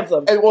 Any of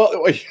them. And, well,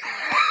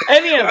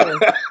 Any of them.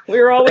 We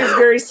were always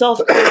very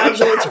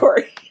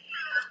self-congratulatory.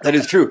 that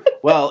is true.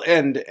 Well,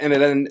 and it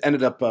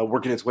ended up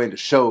working its way into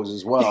shows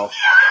as well.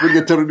 We'd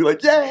get done and be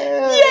like,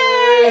 yay!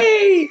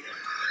 Yay!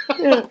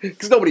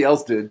 Because nobody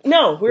else did.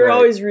 No, we were Right.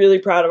 always really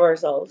proud of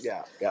ourselves.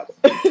 Yeah, yeah.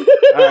 All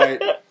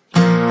right.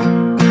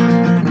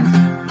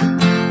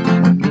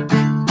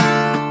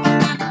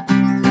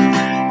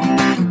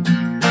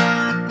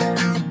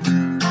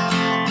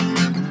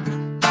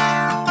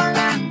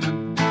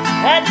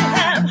 Had to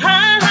have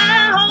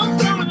high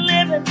hopes for a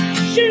living.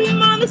 Shooting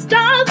on the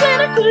stars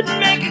when I couldn't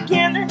make a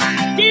killing.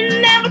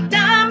 Didn't have a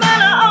dime, but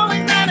I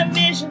always had a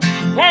mission.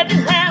 Had to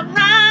have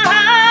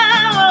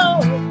high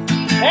hopes.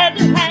 Had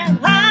to have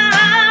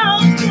high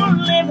hopes for a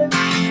living.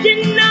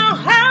 Didn't know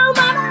how,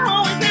 but I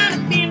always had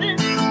a feeling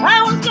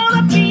I was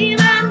gonna be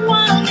that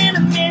one in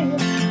a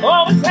million.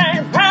 Always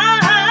had high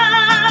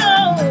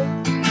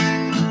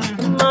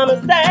hopes.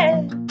 Mama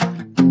said,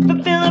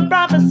 fulfill a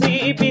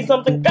prophecy, be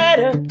something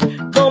better.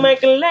 Go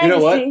make a legacy. You know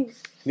what?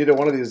 Neither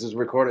one of these is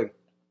recording.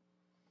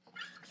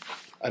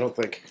 I don't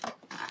think.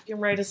 You can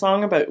write a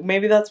song about.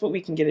 Maybe that's what we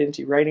can get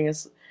into.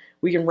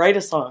 We can write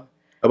a song.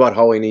 About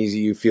how uneasy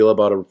you feel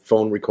about a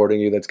phone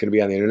recording you that's going to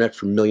be on the internet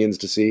for millions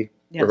to see?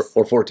 Yes.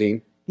 Or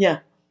 14? Yeah.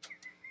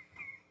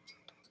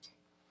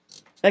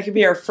 That could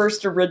be our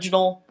first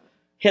original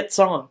hit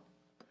song.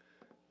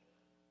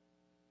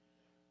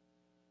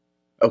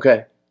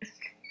 Okay.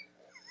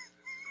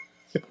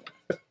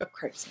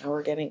 Christ, now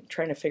we're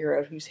trying to figure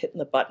out who's hitting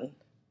the button.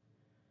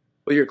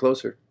 Well, you're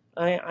closer.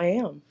 I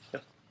am. Yeah.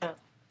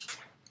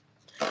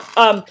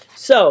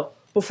 So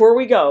before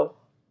we go,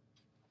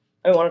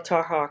 I want to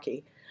talk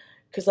hockey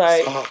because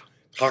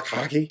Talk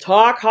hockey?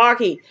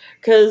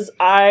 because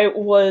I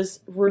was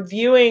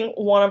reviewing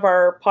one of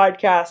our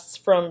podcasts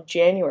from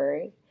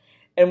January,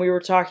 and we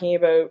were talking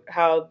about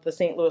how the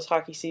St. Louis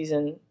hockey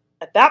season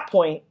at that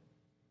point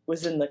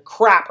was in the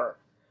crapper.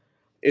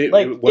 It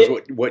Like,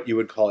 was what you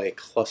would call a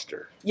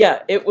cluster.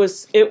 Yeah, it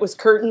was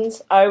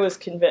curtains. I was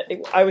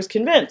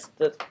convinced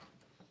that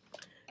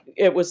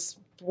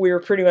we were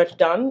pretty much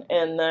done,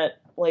 and that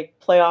like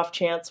playoff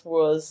chance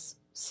was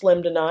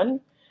slim to none.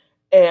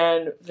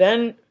 And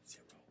then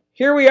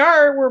here we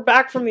are. We're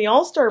back from the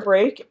All-Star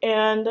break,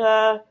 and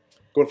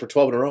Going for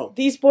 12 in a row.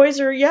 these boys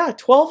are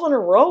 12 in a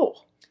row.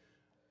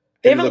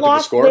 They Have you haven't looked at the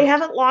lost. score? They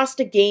haven't lost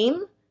a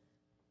game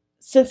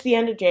since the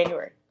end of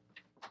January,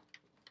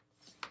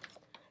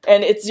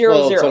 and it's 0-0.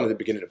 Well, it's only the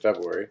beginning of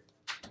February.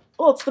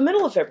 Well, it's the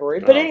middle of February,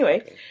 but Oh,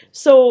 anyway. okay.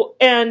 So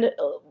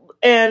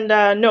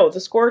no, the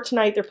score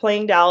tonight, they're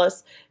playing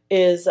Dallas,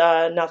 is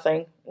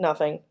nothing.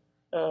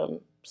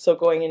 So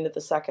going into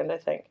the second, I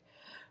think,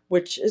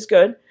 which is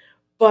good.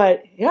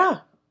 But yeah,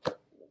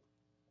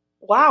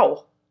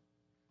 wow,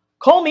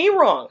 call me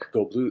wrong.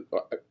 Go Blue.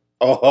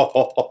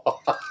 Oh.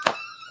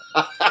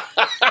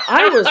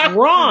 I was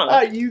wrong.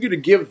 Are you going to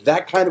give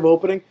that kind of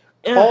opening?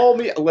 Yeah. Call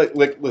me.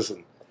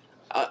 Listen,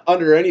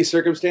 under any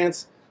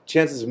circumstance,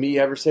 chances of me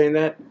ever saying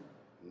that?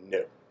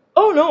 No.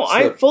 Oh no,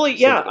 I fully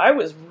Slim. I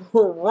was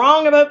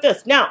wrong about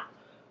this. Now,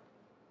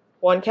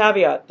 one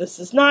caveat: this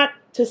is not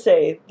to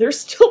say there's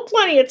still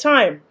plenty of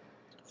time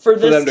for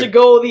this them to to-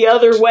 go the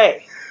other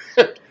way.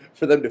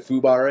 For them to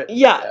foobar it?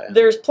 Yeah,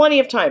 there's plenty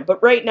of time.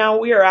 But right now,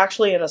 we are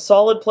actually in a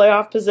solid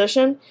playoff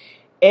position.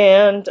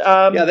 And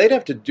Yeah, they'd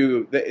have to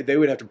do. They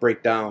would have to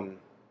break down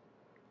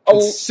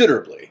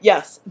considerably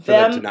yes, for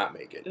them to not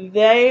make it.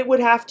 they would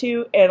have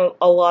to, and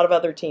a lot of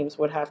other teams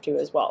would have to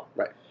as well.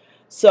 Right.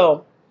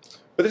 So,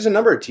 But there's a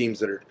number of teams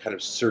that are kind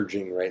of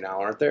surging right now,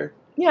 aren't there? I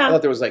yeah,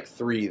 thought there was like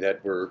 3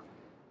 that were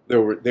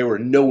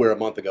nowhere a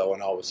month ago,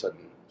 and all of a sudden.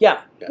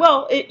 yeah. Yeah.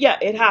 Well,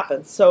 it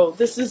happens. So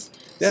this is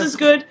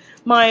good.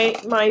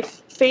 My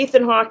faith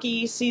in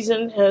hockey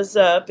season has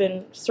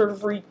been sort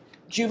of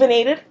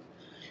rejuvenated.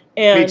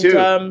 And, Me too.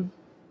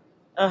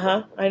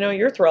 I know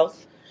you're thrilled.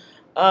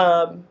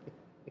 The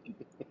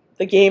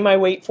game I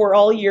wait for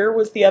all year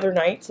was the other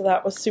night, so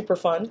that was super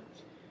fun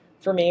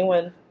for me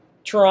when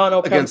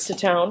Toronto comes Against to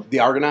town. The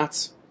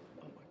Argonauts.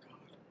 Oh my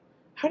god.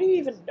 How do you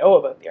even know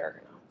about the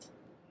Argonauts?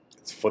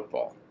 It's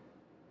football.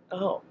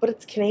 Oh, but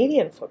it's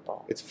Canadian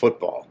football. It's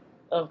football.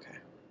 Okay.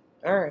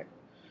 All right.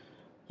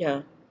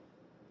 Yeah.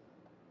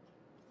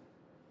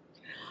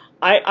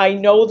 I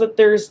know that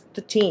there's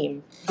the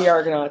team, the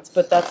Argonauts,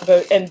 but that's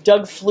about. And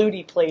Doug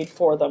Flutie played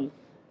for them.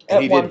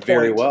 And he did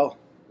very well.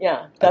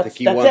 Yeah, I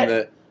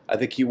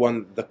think he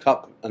won the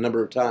cup a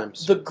number of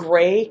times. The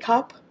Grey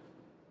Cup.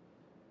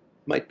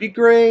 Might be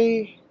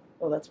gray.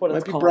 Oh, that's what it's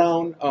Might be called.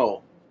 brown.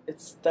 Oh,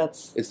 It's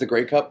the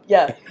gray cup.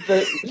 yeah.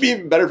 It'd be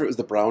even better if it was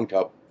the brown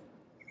cup.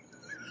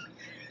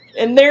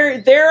 And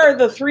there are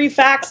the 3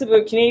 facts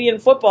about Canadian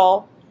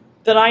football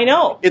that I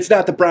know. It's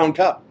not the brown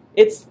cup.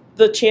 It's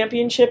the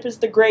championship is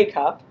the Grey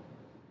Cup.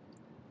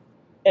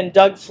 And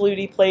Doug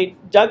Flutie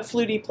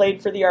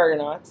played for the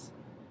Argonauts.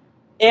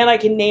 And I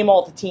can name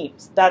all the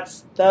teams.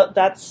 That's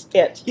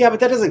it. Yeah, but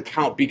that doesn't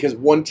count because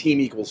one team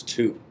equals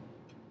 2.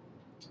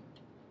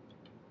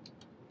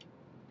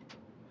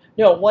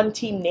 No, one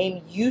team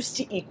name used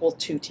to equal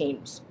 2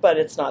 teams, but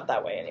it's not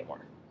that way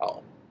anymore.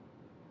 Oh.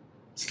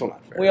 Still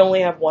not fair. We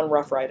only have one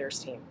Rough Riders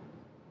team.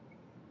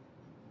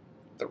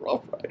 The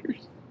Rough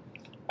Riders.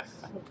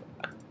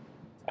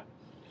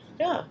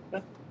 Yeah.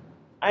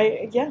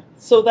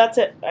 So that's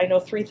it. I know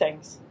 3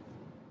 things.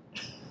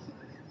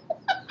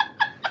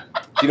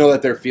 Do you know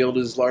that their field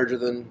is larger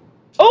than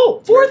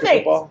Oh, 4 American things.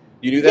 football?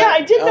 You knew that? Yeah,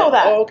 I did know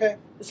that. Oh, okay.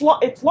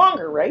 It's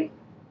longer, right?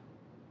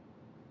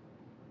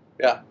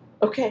 Yeah.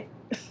 Okay.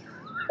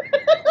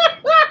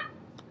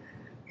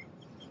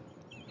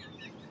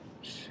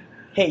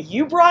 Hey,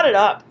 you brought it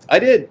up. I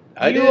did.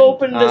 You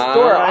opened this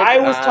door. I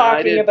was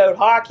talking about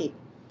hockey.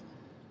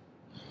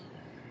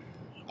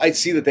 I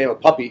see that they have a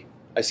puppy.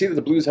 I see that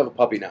the Blues have a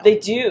puppy now. They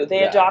do.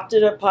 They Yeah.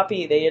 adopted a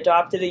puppy. They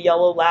adopted a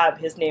yellow lab.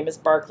 His name is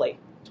Barkley.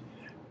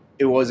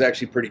 It was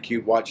actually pretty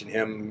cute watching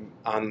him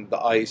on the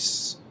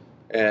ice,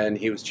 and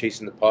he was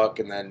chasing the puck,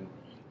 and then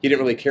he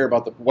didn't really care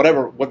about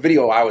what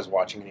video I was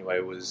watching anyway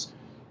was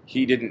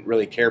he didn't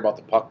really care about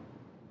the puck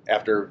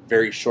after a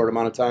very short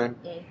amount of time,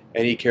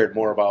 and he cared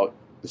more about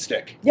the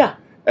stick. Yeah.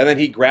 And then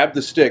he grabbed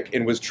the stick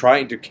and was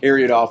trying to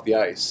carry it off the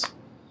ice.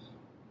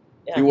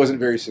 Yeah. He wasn't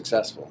very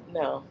successful.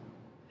 No.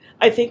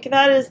 I think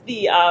that is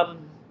the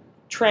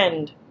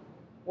trend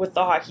with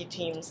the hockey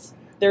teams.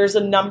 There's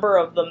a number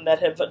of them that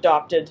have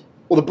adopted.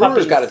 Well, the Brewers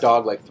puppies. got a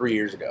dog like 3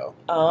 years ago.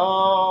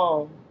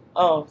 Oh,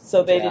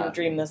 so they Yeah. didn't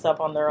dream this up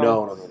on their own.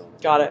 No.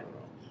 Got it.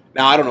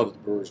 Now, I don't know that the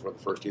Brewers were the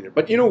first either.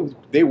 But,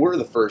 they were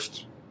the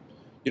first.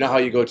 You know how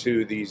you go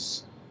to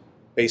these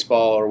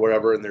baseball or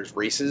whatever and there's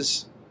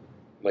races?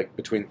 Like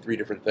between 3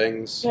 different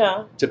things?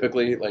 Yeah.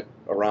 Typically, like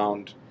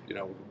around,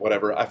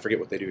 whatever. I forget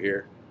what they do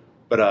here.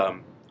 But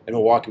in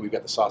Milwaukee, we've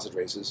got the sausage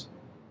races.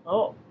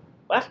 Oh,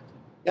 what?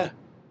 Yeah.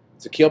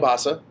 It's a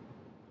kielbasa,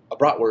 a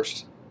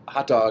bratwurst, a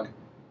hot dog,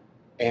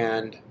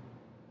 and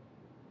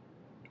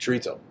a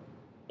chorizo.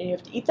 And you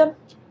have to eat them?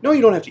 No,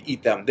 you don't have to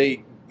eat them.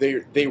 They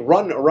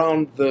run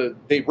around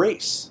they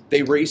race.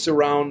 They race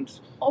around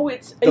Oh,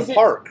 the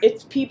park.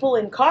 It's people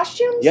in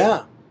costumes?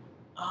 Yeah.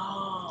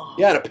 Oh.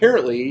 Yeah, and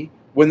apparently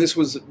when this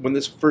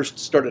first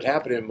started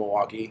happening in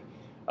Milwaukee,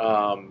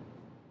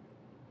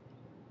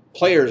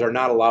 players are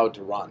not allowed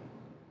to run.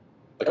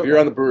 Like if you're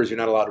on the Brewers, you're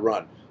not allowed to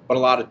run. But a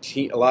lot of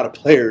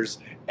players,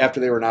 after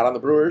they were not on the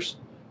Brewers,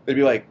 they'd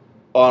be like,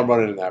 "Oh, I'm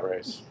running in that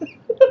race." I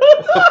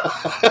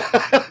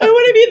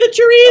want to be the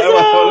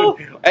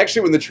chorizo!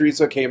 Actually, when the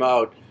chorizo came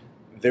out,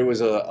 there was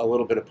a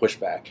little bit of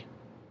pushback.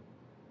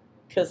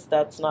 Because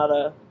that's not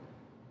a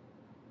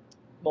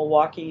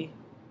Milwaukee.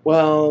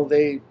 Well,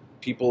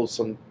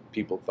 some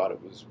people thought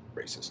it was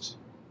racist.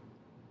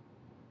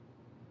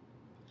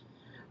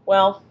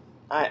 Well,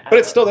 But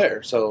it's still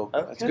there, so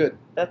that's good.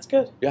 That's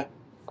good. Yeah.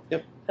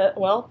 Yep.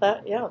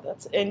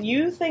 That's. And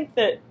you think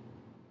that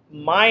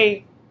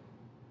my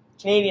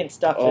Canadian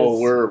stuff is. Oh,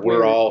 we're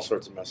weird. all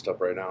sorts of messed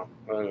up right now.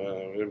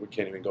 We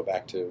can't even go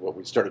back to what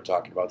we started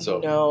talking about. So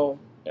No.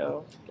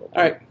 All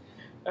right.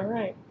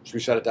 Should we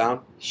shut it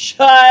down?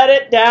 Shut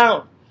it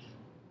down.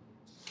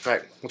 All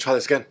right. We'll try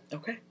this again.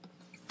 Okay.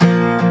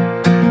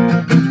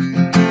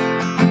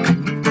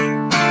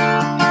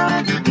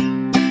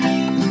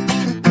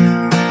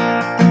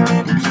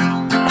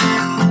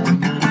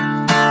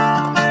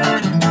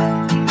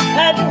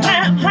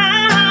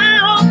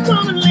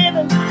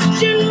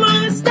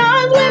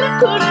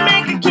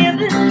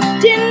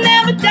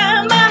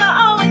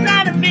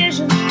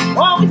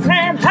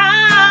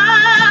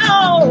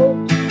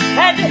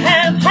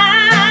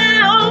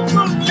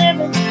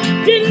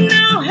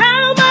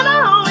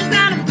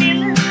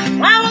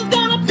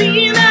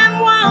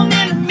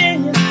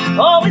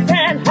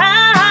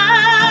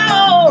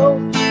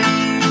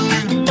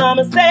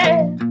 Mama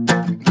said,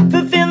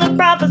 fulfill the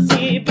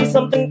prophecy, be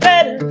something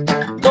better.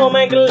 Don't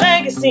make a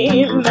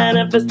legacy,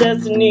 manifest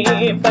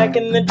destiny. Back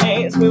in the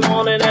days, we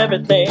wanted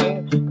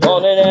everything.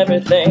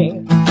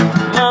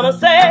 Mama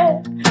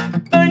said,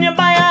 burn your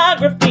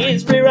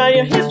biographies, rewrite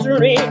your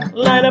history,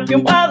 line up your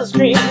wildest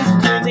dreams,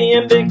 beauty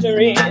and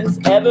victories.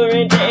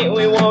 Every day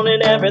we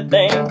wanted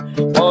everything.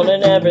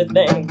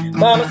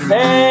 Mama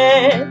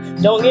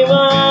said, don't give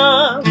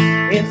up,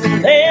 it's a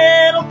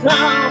little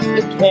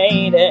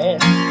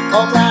complicated.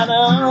 All tied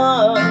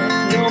up,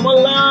 no more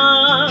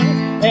love,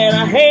 and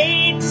I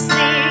hate to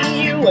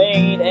see you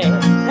waiting.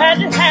 Had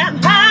to have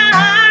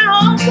high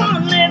hopes on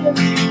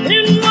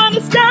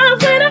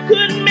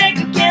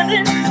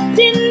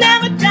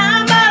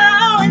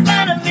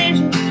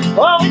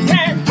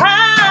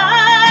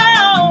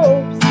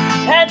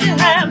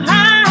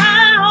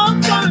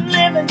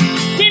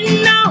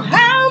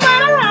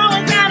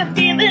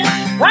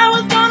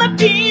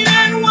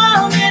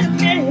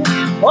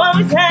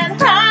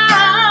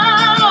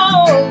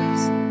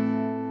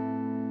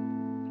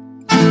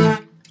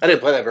I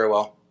didn't play that very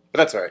well, but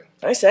that's all right.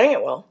 I sang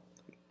it well.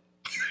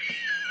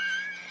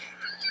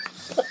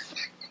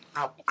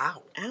 Ow,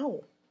 ow,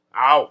 Ow.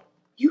 ow.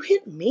 You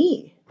hit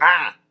me.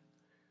 Ah.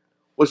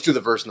 Let's do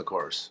the verse and the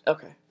chorus.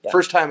 Okay. Yeah.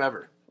 First time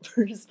ever.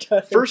 First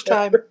time. First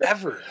time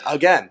ever.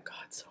 Again.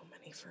 God, so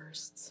many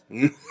firsts.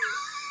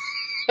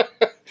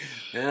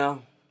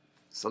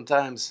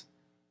 Sometimes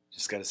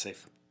just gotta say.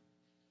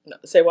 No,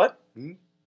 say what? Hmm?